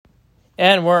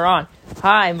And we're on.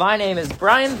 Hi, my name is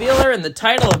Brian Beeler, and the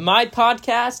title of my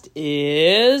podcast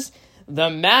is The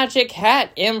Magic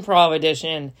Hat Improv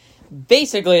Edition.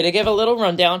 Basically, to give a little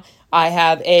rundown, I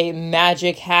have a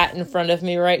magic hat in front of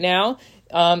me right now.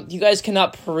 You guys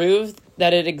cannot prove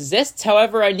that it exists.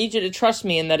 However, I need you to trust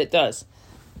me in that it does.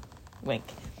 Wink.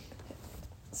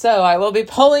 So, I will be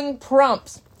pulling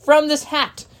prompts from this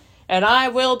hat, and I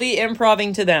will be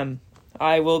improvising to them.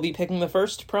 I will be picking the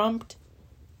first prompt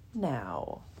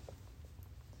now.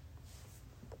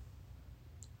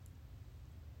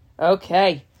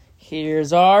 Okay,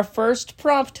 here's our first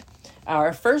prompt.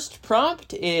 Our first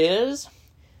prompt is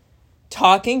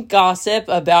talking gossip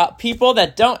about people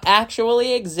that don't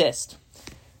actually exist.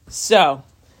 So,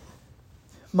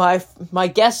 my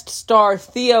guest star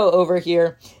Theo over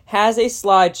here has a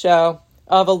slideshow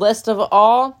of a list of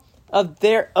all of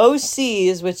their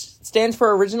OCs, which stands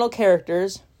for original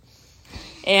characters.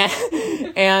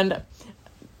 And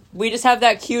we just have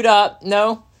that queued up.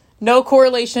 No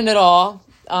correlation at all.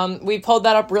 We pulled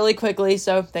that up really quickly,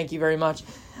 so thank you very much.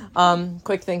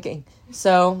 Quick thinking.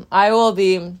 So I will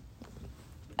be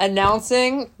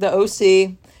announcing the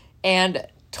OC and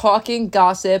talking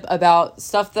gossip about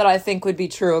stuff that I think would be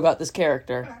true about this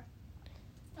character.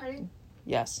 Ready?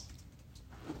 Yes.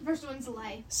 First one's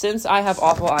Lay. Since I have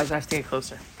awful eyes, I have to get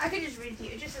closer. I could just read it to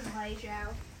you. It just says Lay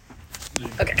Zhao.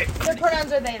 Okay. The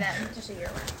pronouns are they, them, just so you're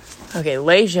aware. Okay,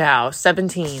 Lei Zhao,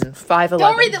 17, 5'11".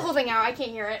 Don't read the whole thing out. I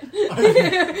can't hear it.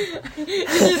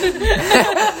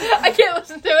 I can't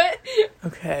listen to it.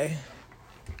 Okay.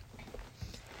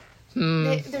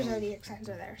 There's already signs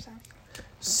are there, so.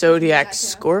 Zodiac Yeah.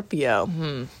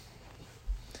 Scorpio.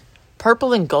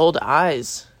 Purple and gold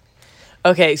eyes.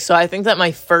 Okay, so I think that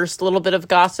my first little bit of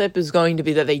gossip is going to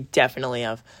be that they definitely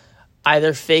have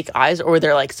either fake eyes or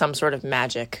they're like some sort of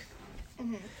magic.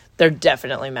 Mm-hmm. They're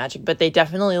definitely magic, but they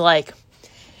definitely like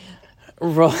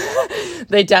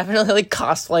they definitely like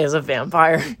cosplay as a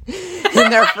vampire in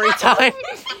their free time.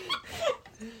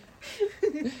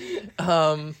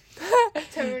 Tell me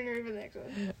when you're ready for the next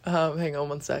one. Hang on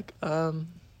one sec.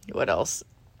 What else?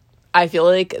 I feel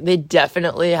like they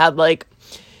definitely had like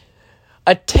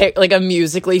a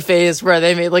Musically phase where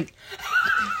they made like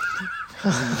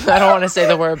I don't want to say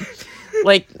the word.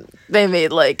 Like they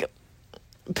made like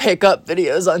pickup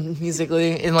videos on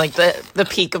Musically in like the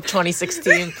peak of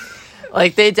 2016.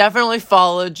 Like they definitely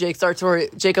followed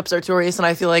Jacob Sartorius, and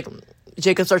I feel like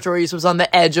Jacob Sartorius was on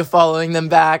the edge of following them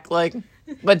back, like,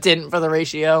 but didn't for the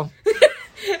ratio.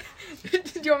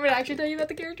 Do you want me to actually tell you about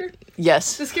the character?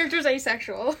 Yes. This character's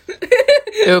asexual.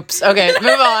 Oops. Okay,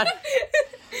 move on.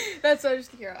 That's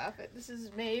just the hero outfit. This is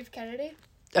Maeve Kennedy.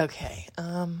 Okay.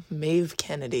 Maeve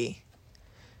Kennedy.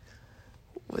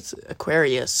 What's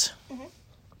Aquarius? Mm-hmm.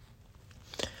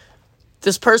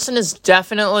 This person is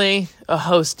definitely a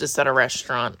hostess at a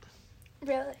restaurant.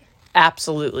 Really?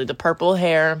 Absolutely. The purple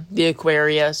hair, the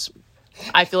Aquarius.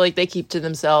 I feel like they keep to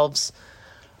themselves.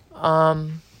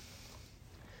 Corgi.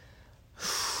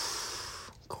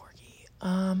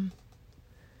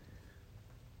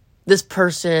 This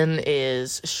person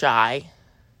is shy.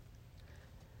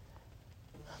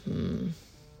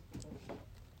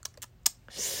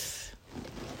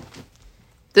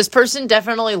 This person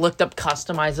definitely looked up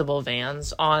customizable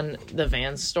Vans on the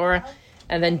Vans store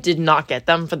and then did not get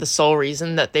them for the sole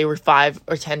reason that they were $5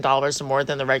 or $10 more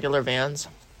than the regular Vans.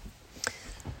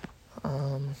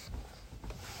 And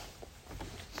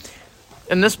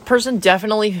this person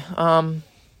definitely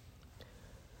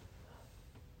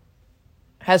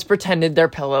has pretended their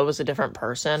pillow was a different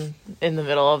person in the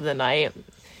middle of the night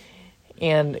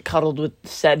and cuddled with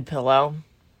said pillow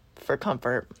for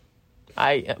comfort.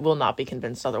 I will not be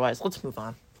convinced otherwise. Let's move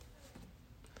on.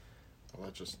 Well,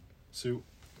 that just suit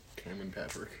Cameron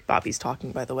Patrick. Bobby's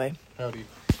talking, by the way. Howdy.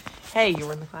 Hey, you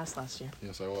were in the class last year.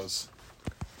 Yes, I was.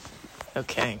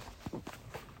 Okay.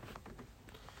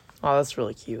 Oh, that's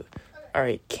really cute. All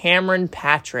right, Cameron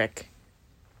Patrick.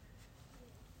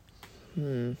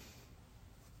 All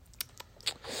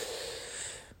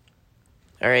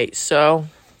right, so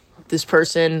this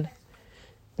person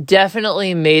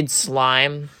definitely made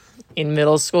slime in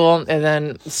middle school and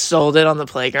then sold it on the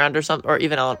playground or something, or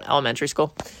even elementary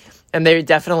school. And they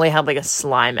definitely had like a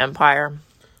slime empire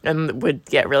and would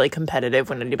get really competitive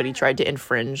when anybody tried to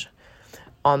infringe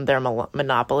on their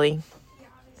monopoly.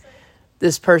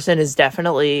 This person is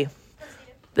definitely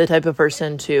the type of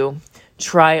person to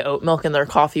try oat milk in their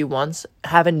coffee once,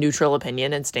 have a neutral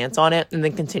opinion and stance on it, and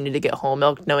then continue to get whole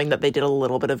milk knowing that they did a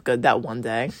little bit of good that one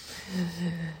day.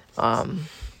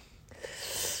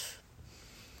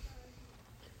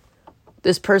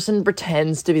 This person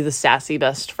pretends to be the sassy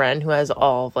best friend who has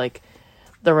all of, like,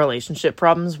 the relationship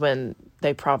problems when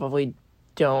they probably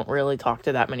don't really talk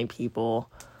to that many people.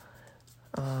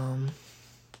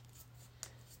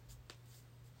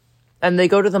 And they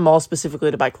go to the mall specifically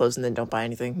to buy clothes and then don't buy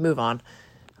anything. Move on.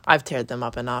 I've teared them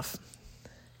up enough.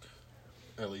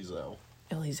 Ellie Zhao.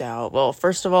 Ellie Zhao. Well,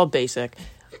 first of all, basic.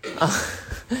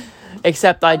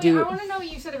 Except I do... I want to know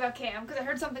what you said about Cam, because I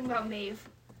heard something about Maeve.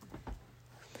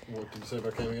 What did you say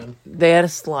about Cam again? They had a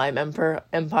slime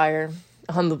empire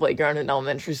on the playground in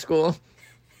elementary school.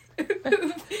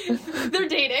 They're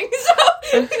dating, so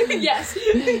yes.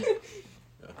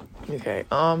 Okay,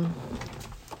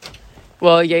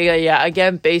 well, yeah.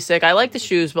 Again, basic. I like the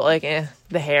shoes, but like,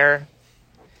 the hair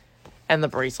and the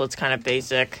bracelets kind of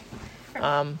basic.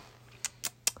 That's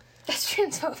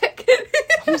transphobic.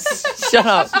 Shut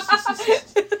up.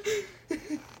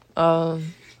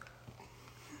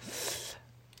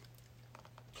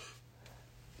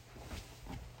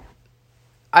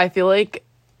 I feel like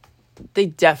they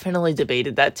definitely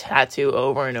debated that tattoo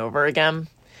over and over again,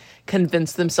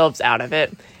 convinced themselves out of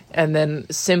it, and then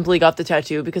simply got the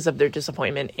tattoo because of their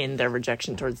disappointment in their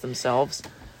rejection towards themselves.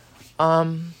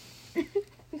 That's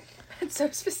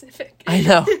so specific. I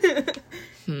know.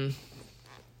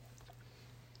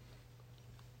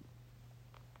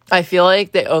 I feel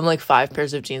like they own like 5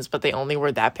 pairs of jeans, but they only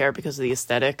wear that pair because of the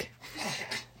aesthetic.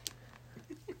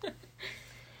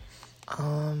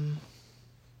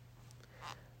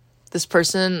 This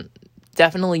person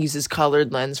definitely uses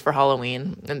colored lens for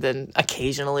Halloween, and then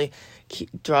occasionally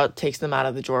takes them out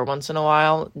of the drawer once in a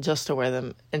while just to wear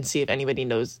them and see if anybody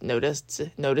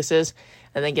notices,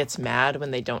 and then gets mad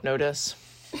when they don't notice.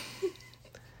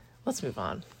 Let's move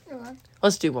on.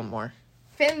 Let's do one more.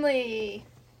 Finley.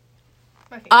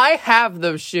 I have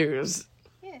those shoes.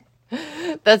 Yeah.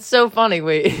 That's so funny.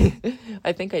 Wait,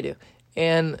 I think I do.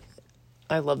 And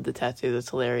I love the tattoo. That's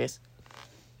hilarious.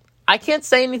 I can't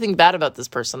say anything bad about this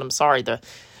person. I'm sorry.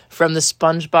 From the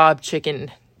SpongeBob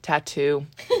chicken tattoo,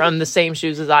 from the same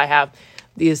shoes as I have,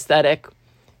 the aesthetic,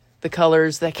 the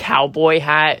colors, the cowboy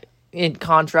hat, in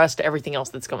contrast to everything else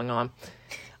that's going on.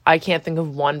 I can't think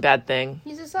of one bad thing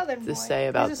He's a Southern boy. say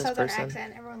about He has a this Southern person.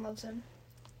 accent. Everyone loves him.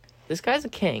 This guy's a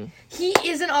king. He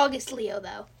is an August Leo,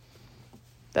 though.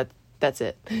 That's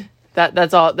it.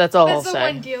 That's all. That's all I'll That's the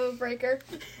say. one deal breaker.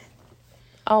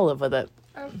 I'll live with it.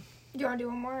 Do you want to do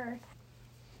one more? Or?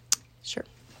 Sure.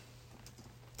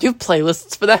 Do you have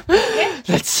playlists for them? Yeah.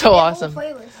 That's so awesome.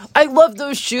 Playlist. I love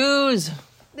those shoes.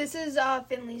 This is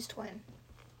Finley's twin.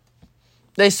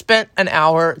 They spent an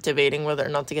hour debating whether or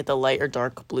not to get the light or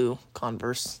dark blue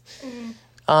Converse.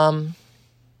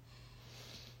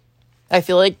 I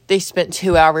feel like they spent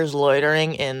 2 hours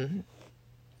loitering in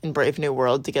Brave New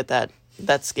World to get that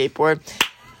skateboard.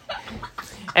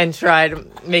 And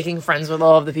tried making friends with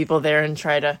all of the people there and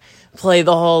try to play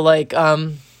the whole, like,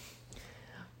 the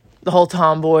whole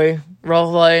tomboy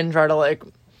role play and try to, like,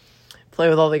 play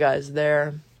with all the guys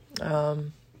there.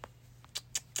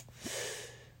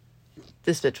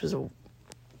 This bitch was a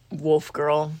wolf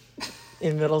girl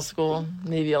in middle school,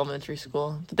 maybe elementary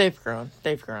school. But they've grown.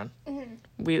 Mm-hmm.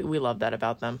 We love that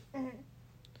about them. Mm-hmm.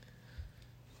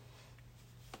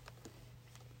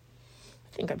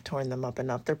 I think I've torn them up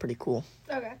enough. They're pretty cool.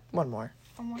 Okay. One more.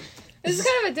 This is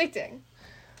kind of addicting.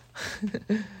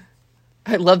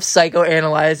 I love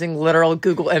psychoanalyzing literal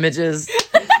Google images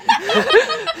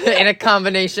in a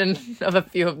combination of a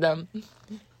few of them.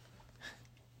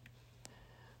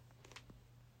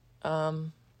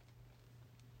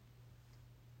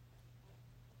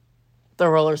 The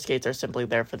roller skates are simply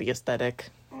there for the aesthetic.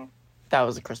 That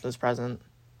was a Christmas present.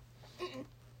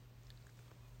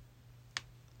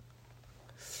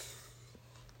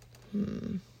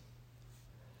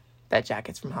 That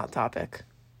jacket's from Hot Topic.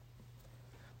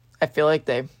 I feel like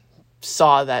they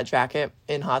saw that jacket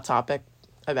in Hot Topic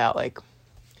about, like,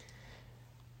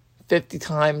 50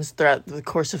 times throughout the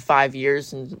course of 5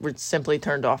 years and were simply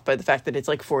turned off by the fact that it's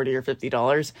like $40 or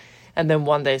 $50. And then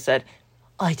one day said,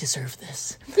 I deserve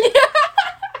this.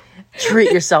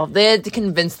 Treat yourself. They had to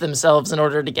convince themselves in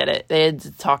order to get it. They had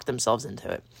to talk themselves into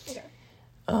it. Okay.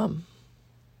 I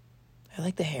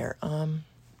like the hair.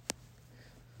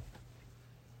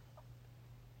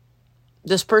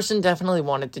 This person definitely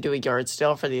wanted to do a yard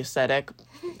sale for the aesthetic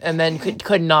and then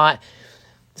could not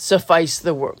suffice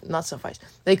the work. Not suffice.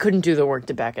 They couldn't do the work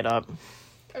to back it up.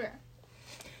 Okay.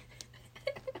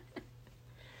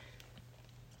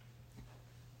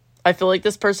 I feel like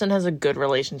this person has a good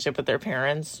relationship with their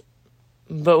parents,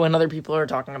 but when other people are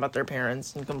talking about their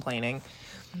parents and complaining,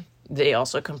 they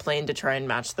also complain to try and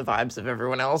match the vibes of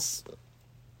everyone else.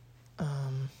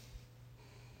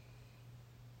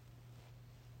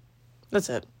 That's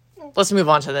it. Let's move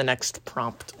on to the next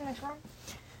prompt. Next one.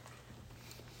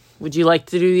 Would you like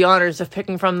to do the honors of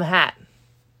picking from the hat?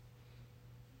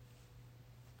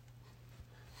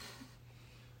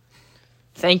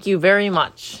 Thank you very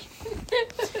much.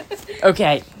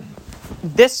 Okay.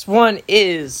 This one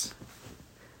is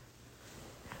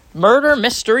Murder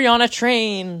Mystery on a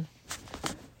Train.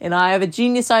 And I have a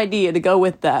genius idea to go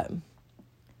with that.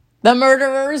 The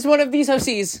murderer is one of these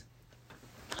OCs.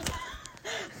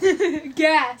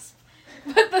 Gasp.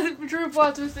 But the true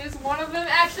plot twist is one of them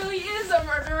actually is a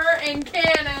murderer in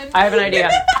canon. I have an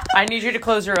idea. I need you to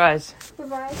close your eyes.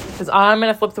 Goodbye. Because I'm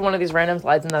going to flip to one of these random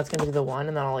slides, and that's going to be the one,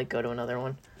 and then I'll, go to another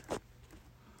one.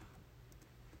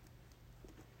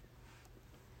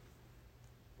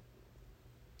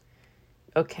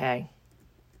 Okay.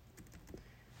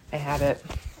 I have it.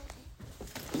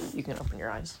 You can open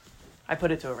your eyes. I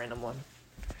put it to a random one.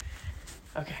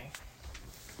 Okay.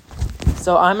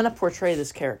 So I'm going to portray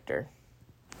this character.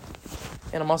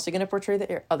 And I'm also going to portray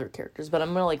the other characters, but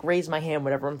I'm going to, raise my hand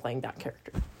whenever I'm playing that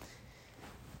character.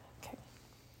 Okay.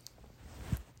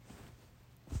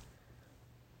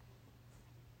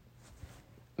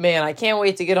 Man, I can't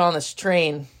wait to get on this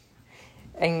train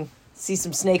and see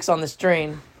some snakes on this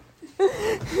train.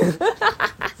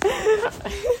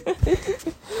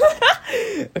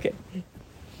 Okay.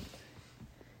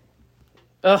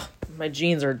 Ugh, my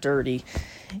jeans are dirty,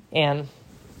 and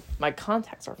my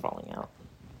contacts are falling out.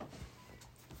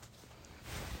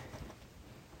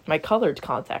 My colored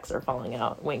contacts are falling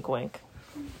out. Wink, wink.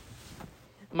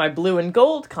 My blue and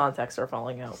gold contacts are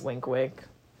falling out. Wink, wink.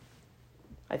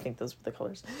 I think those were the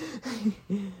colors.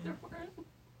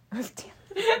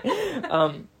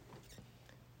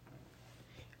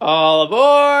 All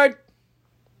aboard!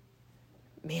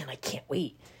 Man, I can't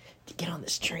wait to get on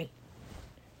this train.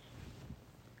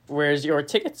 Where's your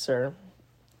ticket, sir?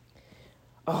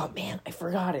 Oh, man, I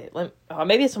forgot it.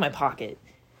 Maybe it's in my pocket.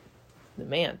 The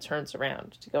man turns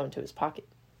around to go into his pocket.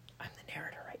 I'm the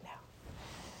narrator right now.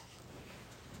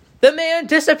 The man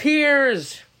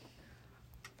disappears!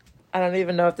 I don't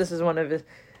even know if this is one of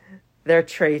their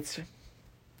traits.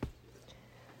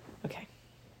 Okay.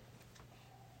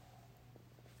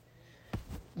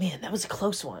 Man, that was a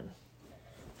close one.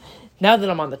 Now that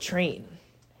I'm on the train,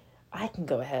 I can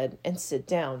go ahead and sit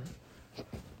down.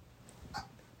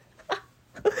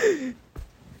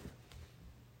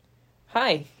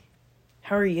 Hi.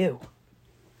 How are you?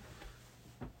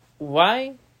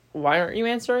 Why aren't you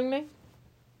answering me?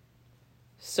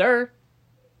 Sir?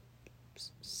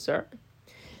 Sir?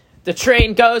 The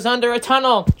train goes under a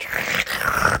tunnel.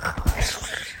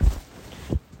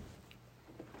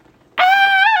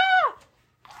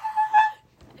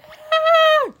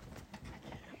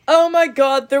 Oh my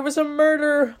god, there was a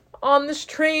murder on this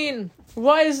train.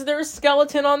 Why is there a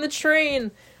skeleton on the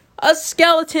train? A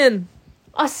skeleton!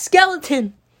 A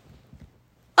skeleton!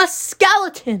 A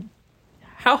skeleton!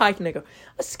 How high can I go?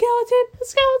 A skeleton, a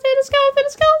skeleton, a skeleton,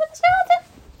 a skeleton, a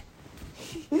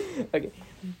skeleton! Okay.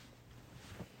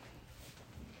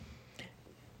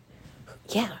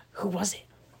 Yeah, who was it?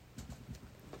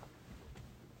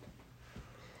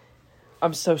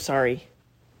 I'm so sorry.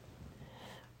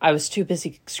 I was too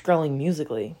busy scrolling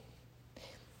Musically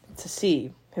to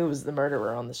see who was the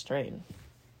murderer on this train.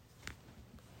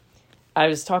 I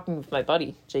was talking with my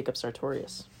buddy, Jacob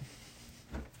Sartorius.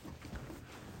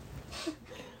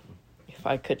 If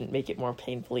I couldn't make it more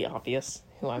painfully obvious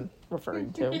who I'm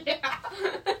referring to. Yeah.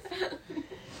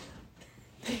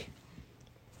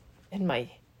 And my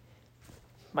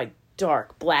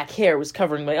dark black hair was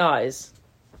covering my eyes.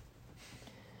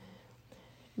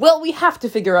 Well, we have to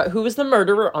figure out who was the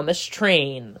murderer on this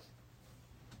train.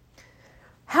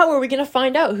 How are we going to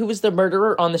find out who was the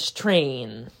murderer on this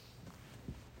train?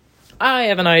 I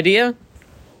have an idea.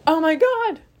 Oh my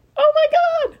god! Oh my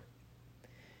god!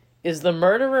 Is the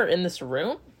murderer in this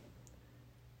room?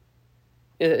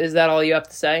 Is that all you have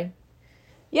to say?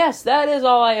 Yes, that is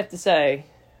all I have to say.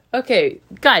 Okay,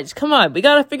 guys, come on. We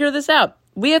gotta figure this out.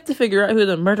 We have to figure out who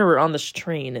the murderer on this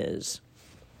train is.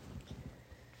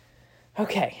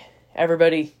 Okay,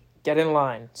 everybody, get in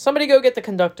line. Somebody go get the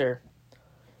conductor.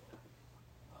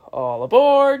 All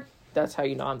aboard. That's how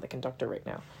you know I'm the conductor right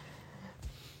now.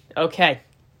 Okay,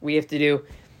 we have to do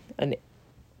an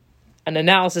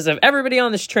analysis of everybody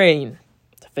on this train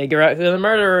to figure out who the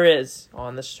murderer is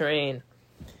on this train.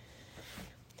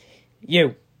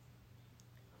 You.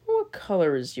 What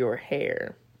color is your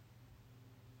hair?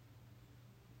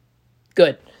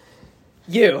 Good.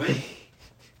 You.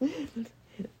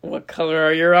 What color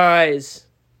are your eyes?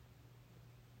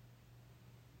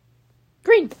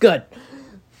 Green. Good.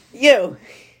 You.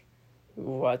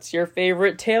 What's your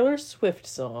favorite Taylor Swift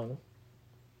song?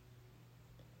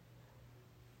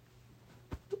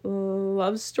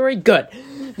 love story? Good.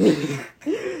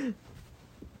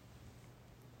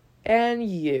 And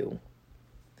you.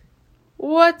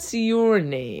 What's your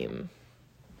name?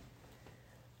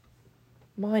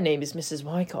 My name is Mrs.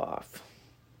 Wyckoff.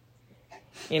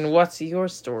 And what's your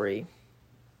story?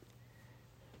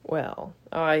 Well,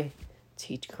 I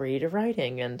teach creative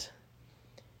writing, and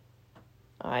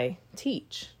I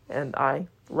teach, and I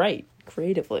write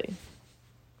creatively.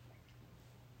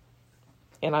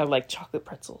 And I like chocolate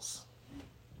pretzels.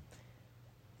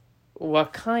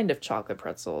 What kind of chocolate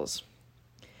pretzels?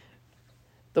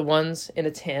 The ones in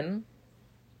a tin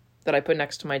that I put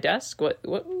next to my desk? What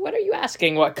are you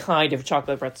asking? What kind of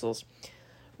chocolate pretzels?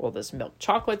 Well, there's milk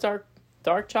chocolate,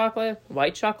 dark chocolate,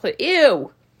 white chocolate.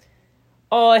 Ew!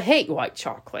 Oh, I hate white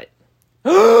chocolate.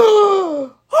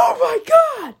 Oh my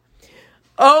god!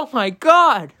 Oh my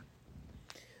god!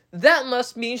 That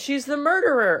must mean she's the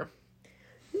murderer.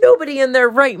 Nobody in their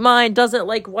right mind doesn't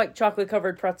like white chocolate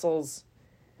covered pretzels.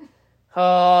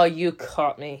 Oh, you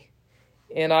caught me.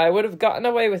 And I would have gotten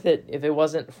away with it if it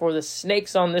wasn't for the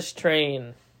snakes on this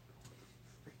train.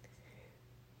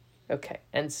 Okay,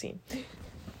 end scene.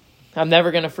 I'm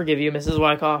never going to forgive you, Mrs.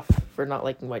 Wyckoff, for not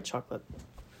liking white chocolate.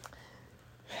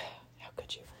 How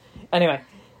could you? Anyway,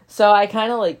 so I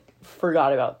kind of,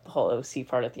 forgot about the whole OC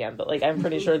part at the end, but, I'm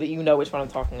pretty sure that you know which one I'm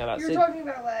talking about. You're talking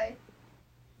about LA.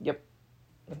 Yep.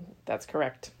 That's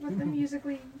correct. With the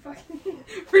musically fucking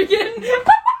freaking...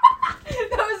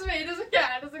 That was me. It doesn't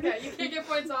count. You can't get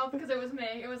points off because it was me.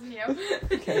 It wasn't you.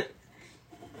 Okay.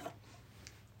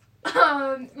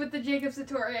 With the Jacob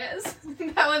Sartorius.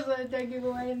 That was a dead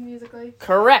giveaway in musically.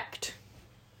 Correct.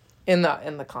 In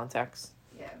the context.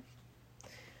 Yeah.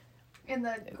 In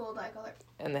the gold eye color.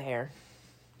 And the hair.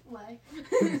 Lay.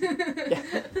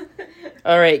 Yeah.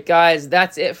 All right, guys,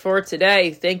 that's it for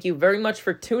today. Thank you very much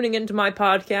for tuning into my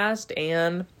podcast,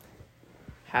 and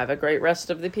have a great rest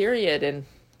of the period, and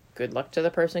good luck to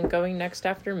the person going next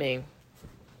after me.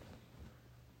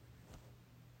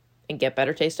 And get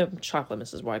better taste of chocolate,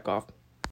 Mrs. Wyckoff.